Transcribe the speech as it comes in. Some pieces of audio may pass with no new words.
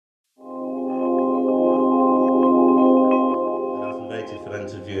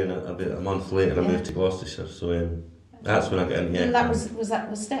interview, and about a month later I moved to Gloucestershire. So that's when I got into And that was that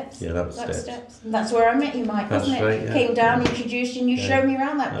the Steps? Yeah, that was Steps. And that's where I met you, Mike, wasn't it? Right, yeah. Came down, introduced you, and you showed me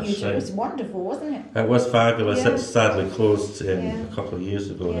around that beauty. Right. It was wonderful, wasn't it? It was fabulous. Yeah. It's sadly closed a couple of years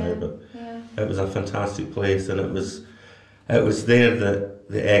ago now, but it was a fantastic place, and it was there that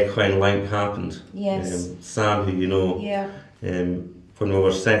the equine link happened. Yes. Sam, who you know, when we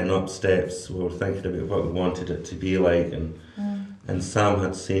were setting up Steps, we were thinking about what we wanted it to be like, and Sam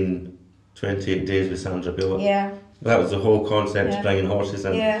had seen 28 Days with Sandra Bullock. Yeah. That was the whole concept of bringing horses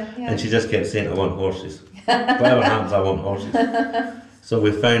in. And she just kept saying, I want horses. Whatever happens, I want horses. So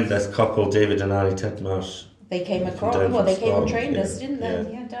we found this couple, David and Annie Titmarsh. They came across, they came and trained us, didn't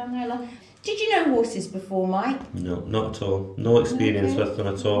they? Yeah, down there. Did you know horses before, Mike? No, not at all. No experience with them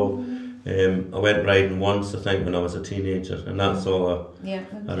at all. I went riding once, I think, when I was a teenager, and that's all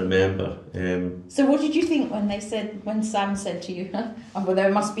I remember. So what did you think when Sam said to you, oh, well,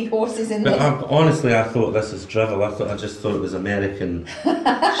 there must be horses in there? Honestly, I thought this is drivel. I just thought it was American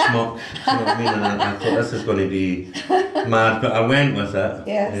schmuck. Do you know what I mean? And I thought this is going to be mad, but I went with it.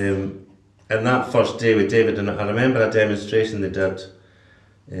 Yes. And that first day with David, and I remember a demonstration they did.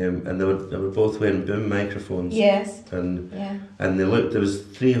 And they were both wearing boom microphones. Yes. And they looked. There was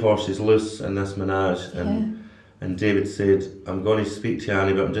 3 horses loose in this menage, and David said, "I'm going to speak to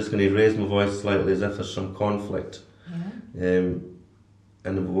Annie, but I'm just going to raise my voice slightly as if there's some conflict." And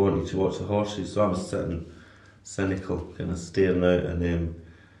we want you to watch the horses. So I was sitting cynical, kind of staring out,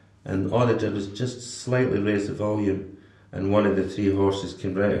 and all they did was just slightly raise the volume, and one of the 3 horses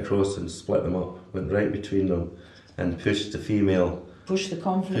came right across and split them up, went right between them, and pushed the female. Pushed the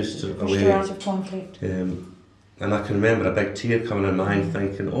conflict, pushed away. her out of conflict. And I can remember a big tear coming in my eye,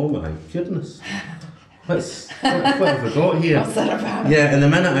 thinking, oh my goodness, what have we got here? What's that about? Yeah, and the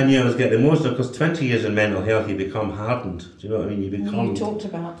minute I knew I was getting emotional, because 20 years in mental health, you become hardened. Do you know what I mean? You become you talked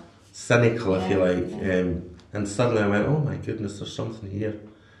about cynical, if you like. And suddenly I went, oh my goodness, there's something here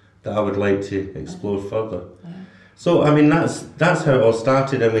that I would like to explore further. So, I mean, that's how it all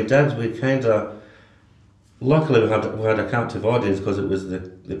started, and we kind of... Luckily, we had a captive audience, because it was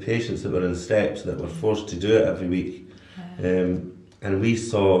the patients that were in Steps that were forced to do it every week. And we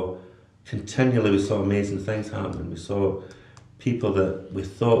saw amazing things happening. We saw people that we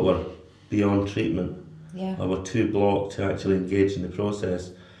thought were beyond treatment or were too blocked to actually engage in the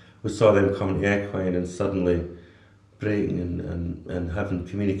process. We saw them coming to equine and suddenly breaking and having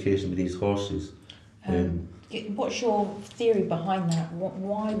communication with these horses. What's your theory behind that?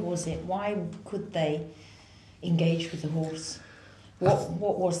 Why was it? Why could they engage with the horse?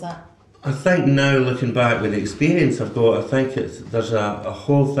 What was that? I think now, looking back with the experience I've got, I think there's a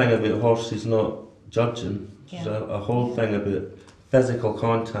whole thing about horses not judging. There's a whole thing about physical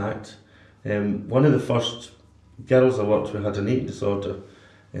contact. One of the first girls I worked with had an eating disorder,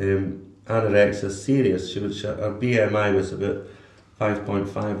 anorexia serious. Her BMI was about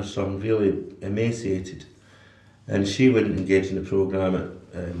 5.5 or something, really emaciated, and she wouldn't engage in the programme.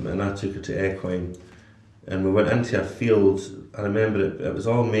 And I took her to equine. And we went into a field. I remember it was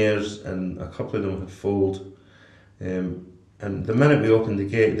all mares, and a couple of them had foaled. And the minute we opened the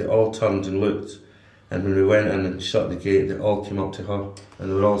gate, they all turned and looked. And when we went in and shut the gate, they all came up to her, and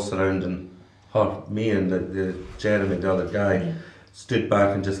they were all surrounding her. Me and the Jeremy, the other guy, stood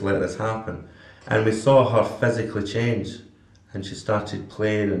back and just let this happen. And we saw her physically change, and she started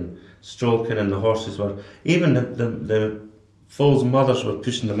playing and stroking, and the horses were... Even the foals' mothers were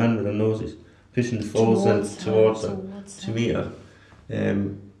pushing them in with their noses, pushing the foals towards her to meet her.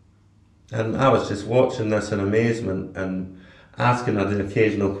 And I was just watching this in amazement and asking her the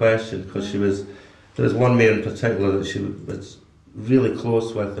occasional question, because there was one mare in particular that she was really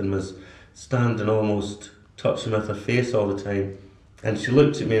close with and was standing almost touching with her face all the time. And she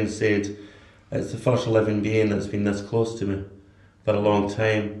looked at me and said, "It's the first living being that's been this close to me for a long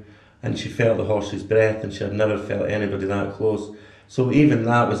time." And she felt the horse's breath, and she had never felt anybody that close. So even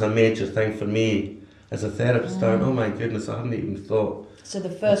that was a major thing for me as a therapist. Going, oh my goodness, I hadn't even thought. So the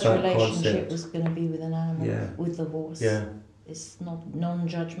first relationship was going to be with an animal, with the horse. Yeah. It's not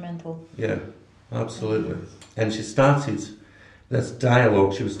non-judgmental. Yeah, absolutely. And she started this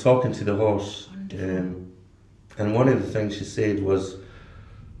dialogue. She was talking to the horse. And one of the things she said was,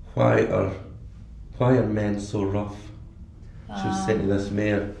 why are men so rough? She was saying to this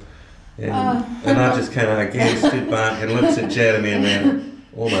mare. And I just kind of again stood back and looked at Jeremy and went,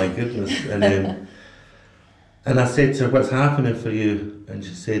 oh my goodness. And I said to her, what's happening for you? And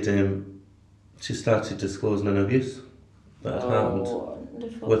she said, she started disclosing an abuse that had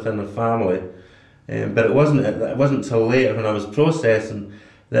happened within her family. But it wasn't until later, when I was processing,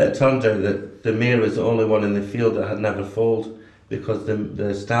 that it turned out that the mare was the only one in the field that had never foaled. because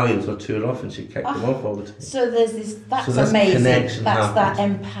the stallions were too rough and she kicked them off all the time. So there's this, that's So this amazing. connection That's that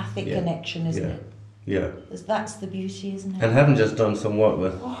happened. empathic Yeah. connection, isn't it? Yeah. That's the beauty, isn't it? And having just done some work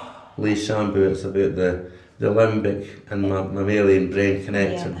with Lee Shambu, it's about the limbic and mammalian brain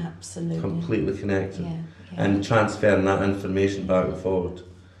connecting. Yeah, absolutely. Completely connected. Yeah. And transferring that information back and forward.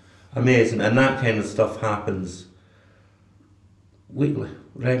 Amazing. And that kind of stuff happens weekly,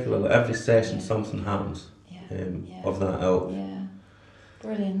 regularly. Every session something happens of that ilk. Yeah.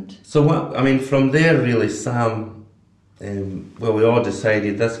 Brilliant. So what, I mean, from there really, Sam, well, we all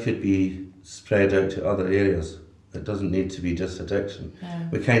decided this could be spread out to other areas. It doesn't need to be just addiction. No.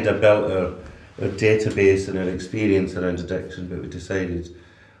 We kind of built our database and our experience around addiction, but we decided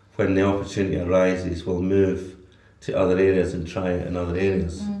when the opportunity arises, we'll move to other areas and try it in other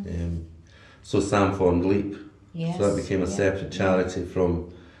areas. So Sam formed LEAP. Yes. So that became a separate charity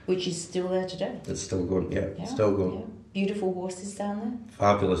from... Which is still there today. It's still going, still going. Yeah. Beautiful horses down there.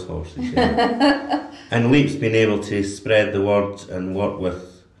 Fabulous horses, yeah. And LEAP's been able to spread the word and work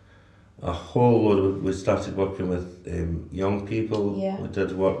with a whole load of... We started working with young people. Yeah. We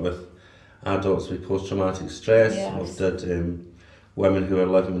did work with adults with post-traumatic stress. Yes. We've did women who are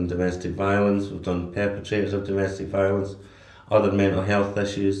living in domestic violence. We've done perpetrators of domestic violence. Other mental health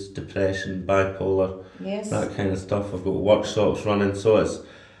issues, depression, bipolar, that kind of stuff. I've got workshops running. So it's...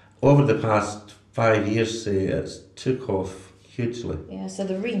 Over the past 5 years, say, it's took off hugely. Yeah, so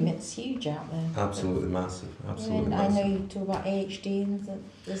the remit's huge out there. Absolutely massive. Absolutely I massive. know you talk about ADHD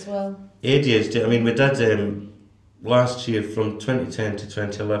as well. ADHD, I mean, we did last year from 2010 to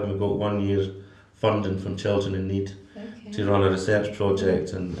 2011, we got 1 year funding from Children in Need to run a research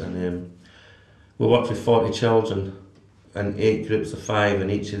project, and we worked with 40 children in 8 groups of 5, and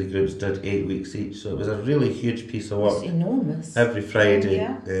each of the groups did 8 weeks each. So it was a really huge piece of work. It's enormous. Every Friday,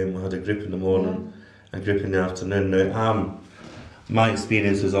 we had a group in the morning, a group in the afternoon. Now, my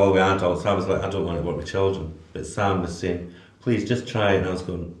experience was all with adults. I was like, I don't want to work with children. But Sam was saying, please just try it. And I was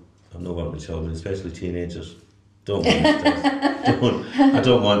going, I'm not working with children, especially teenagers. Don't want this. I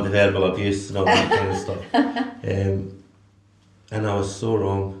don't want the verbal abuse and all that kind of stuff. And I was so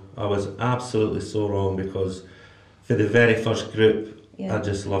wrong. I was absolutely so wrong, because for the very first group, I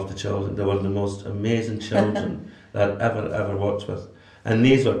just loved the children. They were the most amazing children that I'd ever worked with. And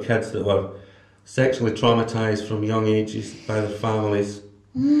these were kids that were sexually traumatised from young ages by their families,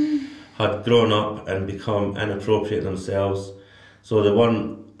 had grown up and become inappropriate themselves. So they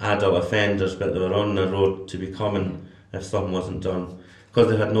weren't adult offenders, but they were on the road to becoming if something wasn't done. Because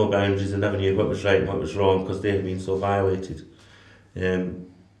they had no boundaries, they never knew what was right and what was wrong, because they had been so violated. And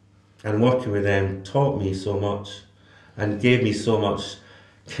working with them taught me so much and gave me so much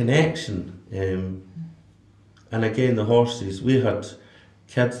connection. And again, the horses, we had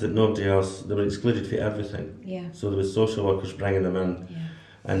kids that nobody else, they were excluded for everything. Yeah. So there was social workers bringing them in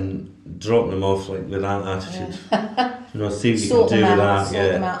and dropping them off like with that attitude. You know, see what you can do with that.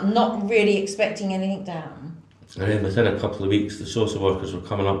 Sort them out, not really expecting anything down. And then within a couple of weeks, the social workers were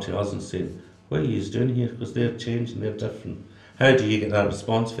coming up to us and saying, what are you doing here? Because they're changing, they're different. How do you get that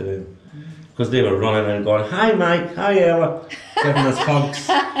response for them? Because they were running around going, hi Mike, hi Ella, giving us hugs,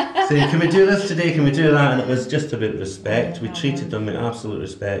 saying, can we do this today, can we do that? And it was just about respect. We treated them with absolute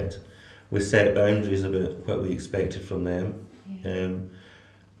respect. We set boundaries about what we expected from them.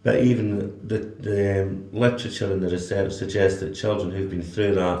 But even the literature and the research suggests that children who've been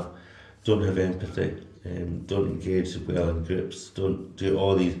through that don't have empathy, don't engage well in groups, don't do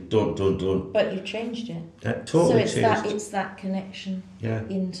all these, don't. But you've changed it. It totally changed. So it's that connection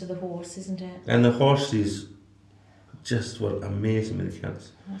into the horse, isn't it? And the horses just were amazing with the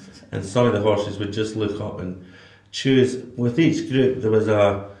kids. And some of the horses would just look up and choose. With each group, there was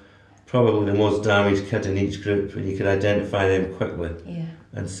probably the most damaged kid in each group, and you could identify them quickly. Yeah.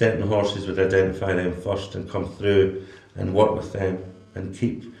 And certain horses would identify them first and come through and work with them and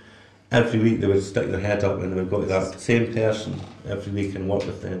keep. Every week they would stick their head up and they would go to that same person every week and work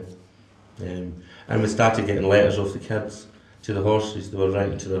with them. And we started getting letters off the kids to the horses. They were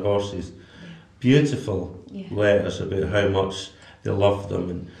writing to their horses beautiful letters about how much they loved them.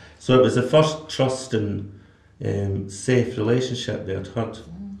 And so it was the first trusting, safe relationship they had had,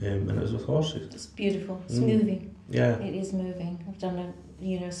 and it was with horses. It's beautiful. It's moving. Yeah, it is moving. I've done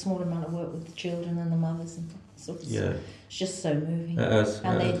a small amount of work with the children and the mothers, and so it's just so moving. It is.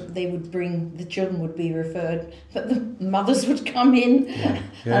 And they would bring, the children would be referred, but the mothers would come in,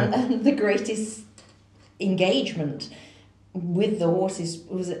 and the greatest engagement with the horses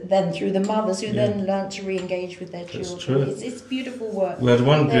was then through the mothers, who then learnt to re-engage with their children. It's true. It's beautiful work. We had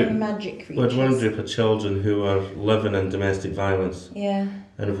one They're group. magic creatures. We had one group of children who were living in domestic violence. Yeah.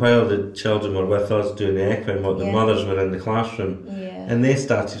 And while the children were with us doing the equine work, the mothers were in the classroom, and they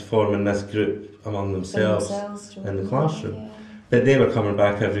started forming this group among themselves in the classroom. Yeah. But they were coming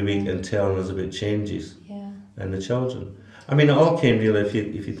back every week and telling us about changes in the children. I mean, it all came really, if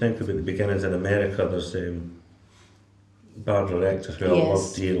you think about the beginnings in America, there's Barbara Rector, who I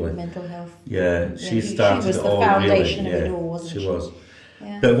love dearly. Mental health. Yeah, she started was it the all foundation really. of it all, wasn't she? She was.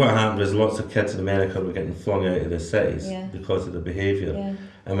 Yeah. But what happened was lots of kids in America were getting flung out of their cities because of the behaviour,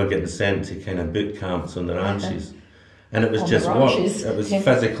 and were getting sent to kind of boot camps on the ranches. And it was just work. It was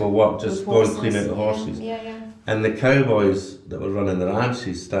physical work, just go and clean out the horses. And the cowboys that were running the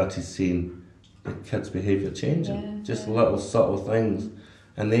ranches started seeing the kids' behaviour changing, just little subtle things,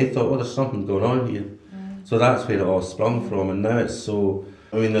 and they thought, well, there's something going on here. So that's where it all sprung from, and now it's so.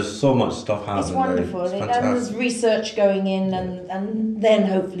 I mean, there's so much stuff happening. It's wonderful, it's and there's research going in, and then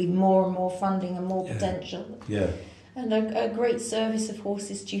hopefully more and more funding and more potential. Yeah. And a great service of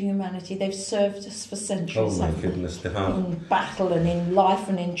horses to humanity. They've served us for centuries. Oh my goodness, they have. In battle and in life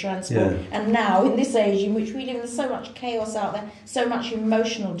and in transport. And now, in this age in which we live, there's so much chaos out there, so much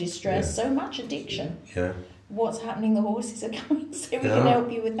emotional distress, so much addiction. Yeah. What's happening? The horses are coming, so we can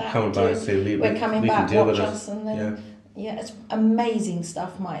help you with that. Coming back, say, we're coming back, watch us, and then. Yeah, it's amazing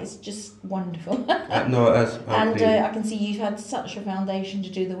stuff, Mike. It's just wonderful. No, it is. And I can see you've had such a foundation to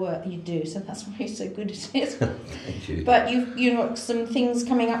do the work you do, so that's why you're so good at it. Thank you. But you've got some things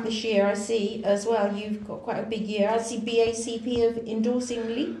coming up this year, I see, as well. You've got quite a big year. I see BACP of endorsing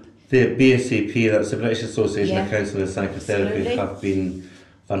LEAP. The BACP, that's the British Association of Counselling and Psychotherapy, have been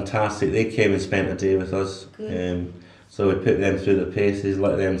fantastic. They came and spent a day with us. So we put them through the paces,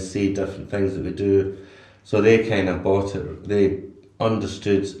 let them see different things that we do. So they kind of bought it. They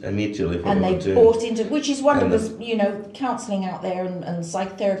understood immediately what we were doing. And they bought into, which is one of the, counselling out there and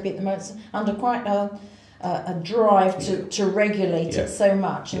psychotherapy at the moment is under quite a drive to regulate it so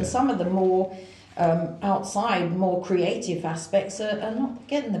much. And some of the more outside, more creative aspects are not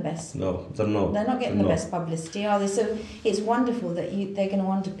getting the best. No, they're not. They're not getting the best publicity, are they? So it's wonderful that they're going to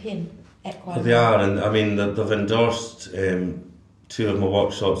underpin equine. Well, they are, and I mean they've endorsed 2 of my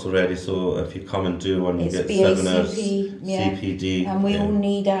workshops already. So if you come and do one, you get BACP, 7 hours CPD, and we all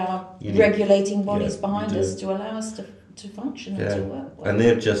need our regulating bodies behind us to allow us to function and to work well. And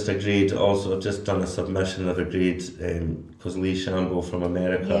they've just agreed. Also, just done a submission. They've agreed because Lee Shambo from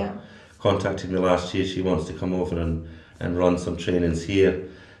America contacted me last year. She wants to come over and run some trainings here.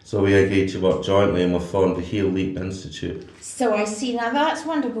 So we agreed to work jointly, and we've formed the Heal Leap Institute. So I see now. That's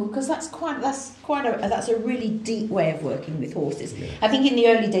wonderful because that's a really deep way of working with horses. Yeah. I think in the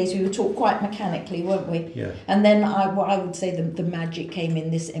early days we were taught quite mechanically, weren't we? Yeah. And then I would say the magic came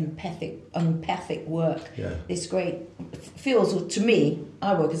in this empathic work. Yeah. This great feels to me.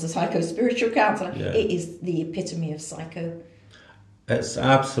 I work as a psycho-spiritual counsellor. Yeah. It is the epitome of psycho. It's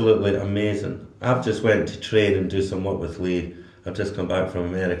absolutely amazing. I've just went to train and do some work with Lee. I've just come back from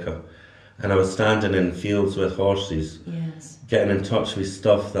America, and I was standing in fields with horses, getting in touch with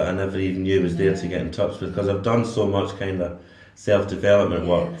stuff that I never even knew was there to get in touch with, because I've done so much kind of self-development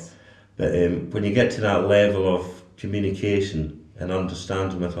work. But when you get to that level of communication and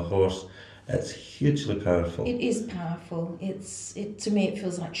understanding with a horse, it's hugely powerful. It is powerful. To me it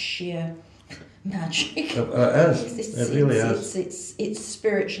feels like sheer magic. It is. It really is. It's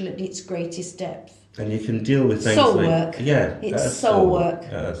spiritual at its greatest depth. And you can deal with things soul like work. It's soul work.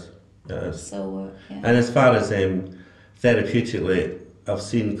 It is. Soul work. Yeah. And as far as therapeutically, I've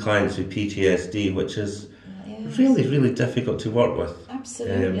seen clients with PTSD, which is really, really difficult to work with.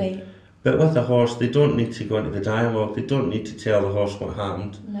 Absolutely. But with a horse, they don't need to go into the dialogue. They don't need to tell the horse what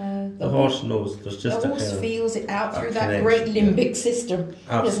happened. No. The horse knows. There's just the horse feels it out through that connection. great limbic system,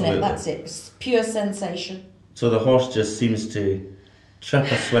 Absolutely. isn't it? That's it. It's pure sensation. So the horse just seems to trip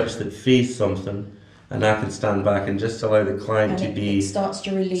a switch that frees something, and I can stand back and just allow the client to be. It starts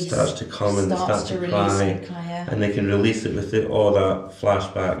to release. Starts to come and starts to cry, and they can release it with all that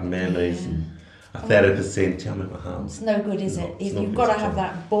flashback and memories. And a therapist saying, "Tell me what happened." It's no good, is it? If you've got to have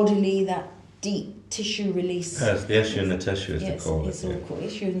that bodily, that deep tissue release. It's the issue in the tissue, as they call it. It's all called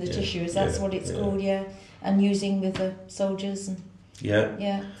issue in the tissue. That's what it's called, And using with the soldiers and.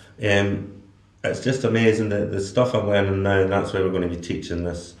 It's just amazing the stuff I'm learning now, and that's where we're going to be teaching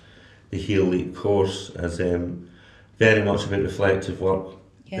this. The Heal Leap course is very much about reflective work,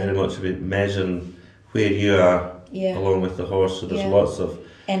 very much about measuring where you are along with the horse. So there's lots of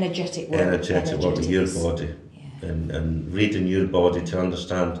energetic work with your body, and reading your body to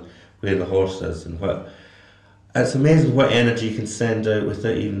understand where the horse is and what. It's amazing what energy you can send out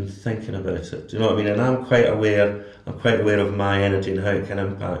without even thinking about it. Do you know what I mean? And I'm quite aware of my energy and how it can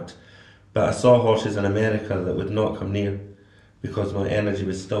impact. But I saw horses in America that would not come near because my energy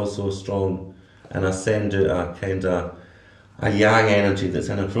was still so strong, and I send out a kind of a yang energy that's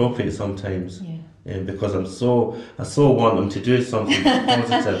inappropriate sometimes. Yeah. Because I so want them to do something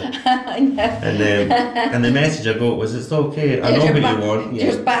positive. And the message I got was, it's okay, I know what you want. Yeah.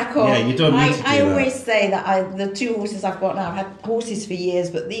 Just back off. Yeah, you don't need to do I that. always say that the 2 horses I've got now, I've had horses for years,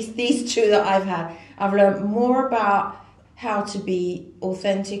 but these 2 that I've had, I've learned more about how to be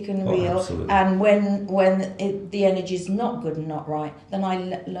authentic and real. Absolutely. And when the energy is not good and not right, then I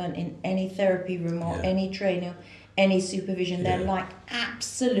learn in any therapy room or any training, any supervision. They're like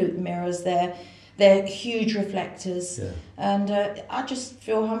absolute mirrors. They're huge reflectors, and I just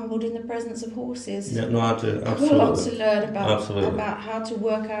feel humbled in the presence of horses. Yeah, no, I do, absolutely. I've got a lot to learn Absolutely. about how to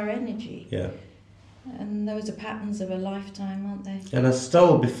work our energy. Yeah. And those are patterns of a lifetime, aren't they? And I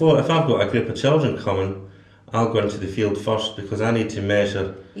still, if I've got a group of children coming, I'll go into the field first, because I need to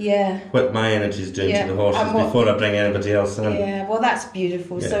measure what my energy is doing to the horses before I bring anybody else in. Yeah, well, that's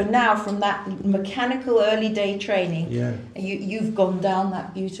beautiful. Yeah. So now, from that mechanical early day training, you've gone down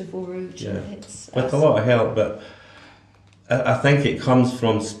that beautiful route. Yeah, with a lot of help, but I think it comes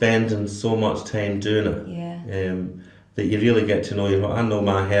from spending so much time doing it. Yeah. That you really get to know I know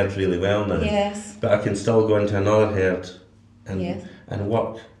my herd really well now. Yes. But I can still go into another herd and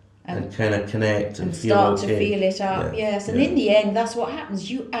work. And kind of connect and feel start okay. to feel it up, yes. And in the end, that's what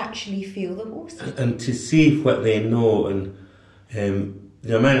happens. You actually feel the horses. And to see what they know, and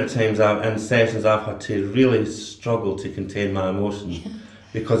the amount of times in sessions I've had to really struggle to contain my emotions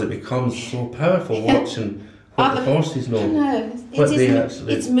because it becomes so powerful watching what the horses know. No,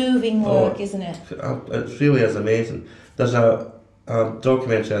 it's moving work, isn't it? It really is amazing. There's a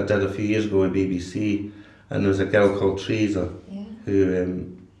documentary I did a few years ago with BBC, and there was a girl called Teresa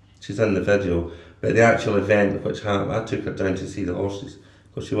who... she's in the video, but the actual event which happened, I took her down to see the horses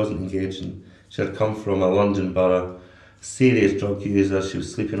because she wasn't engaging. She had come from a London borough, serious drug user. She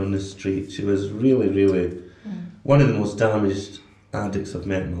was sleeping on the street. She was really, really one of the most damaged addicts I've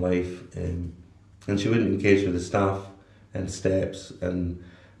met in my life. And she wouldn't engage with the staff and steps. And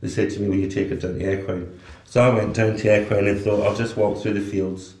they said to me, "Will you take her down to Equine?" So I went down to Equine and thought, I'll just walk through the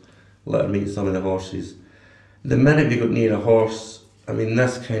fields, let her meet some of the horses. The minute we got near a horse, I mean,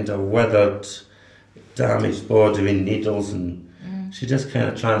 this kind of withered, damaged body with needles, and she just kind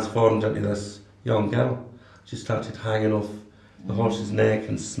of transformed into this young girl. She started hanging off the horse's neck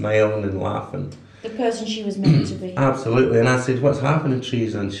and smiling and laughing. The person she was meant to be. Absolutely. And I said, "What's happening,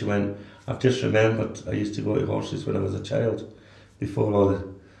 Teresa?" And she went, "I've just remembered I used to go to horses when I was a child, before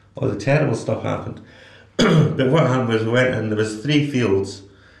all the terrible stuff happened." But what happened was, we went in, there was 3 fields,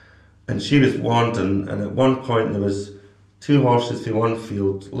 and she was wandering, and at one point there was 2 horses from one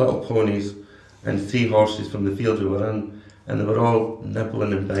field, little ponies, and 3 horses from the field we were in, and they were all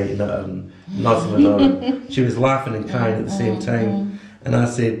nibbling and biting at her and nuzzling her. She was laughing and crying at the same time. And I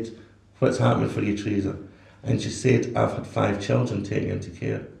said, "What's happening for you, Teresa?" And she said, "I've had 5 children taken into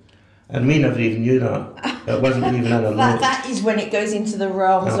care." And we never even knew that. It wasn't even in a note. That is when it goes into the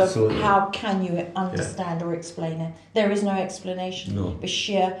realms Absolutely. of how can you understand or explain it. There is no explanation. No. But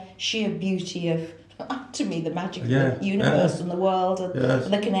sheer beauty of, to me, the magic of the universe and the world, and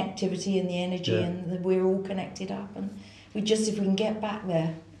the connectivity and the energy, and we're all connected up, and if we can get back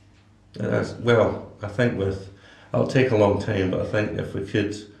there. Well, I think it'll take a long time, but I think if we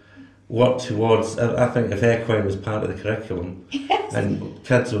could work towards, I think if Equine was part of the curriculum, and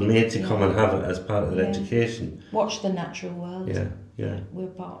kids were made to come and have it as part of their education. Watch the natural world. Yeah. We're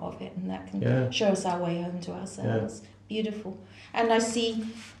part of it, and that can show us our way home to ourselves. Beautiful. And I see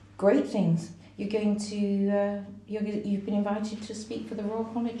great things. You're going to, you've been invited to speak for the Royal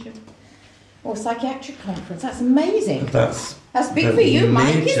College or Psychiatric Conference. That's amazing. That's big for you,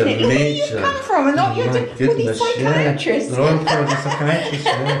 Mike, isn't it? Look where you've come from, and not you're these psychiatrists. The Royal College of Psychiatrists,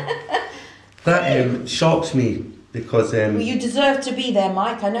 That shocks me because... well, you deserve to be there,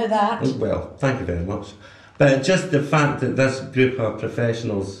 Mike, I know that. Well, thank you very much. But just the fact that this group of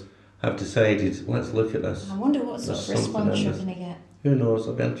professionals have decided, let's look at this. I wonder what sort of response you're going to get. Who knows,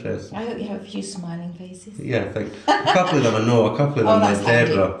 I'll be interested. I hope you have a few smiling faces. Yeah, I think. A couple of them I know, a couple of them is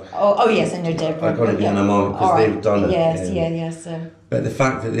Deborah. Oh, yes, I know Deborah. I've got to be in a moment because they've done it. Yes. But the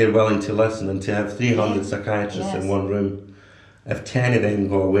fact that they're willing to listen and to have 300 psychiatrists in one room, if 10 of them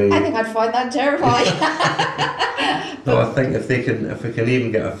go away... I think I'd find that terrifying. No, I think if we can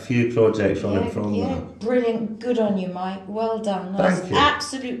even get a few projects running from that. Brilliant. Good on you, Mike. Well done. Thank you.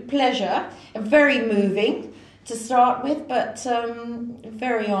 Absolute pleasure. Very moving to start with, but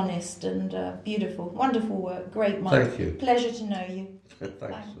very honest and beautiful. Wonderful work. Great, Mike. Thank you. Pleasure to know you.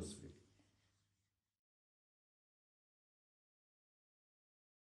 Thanks.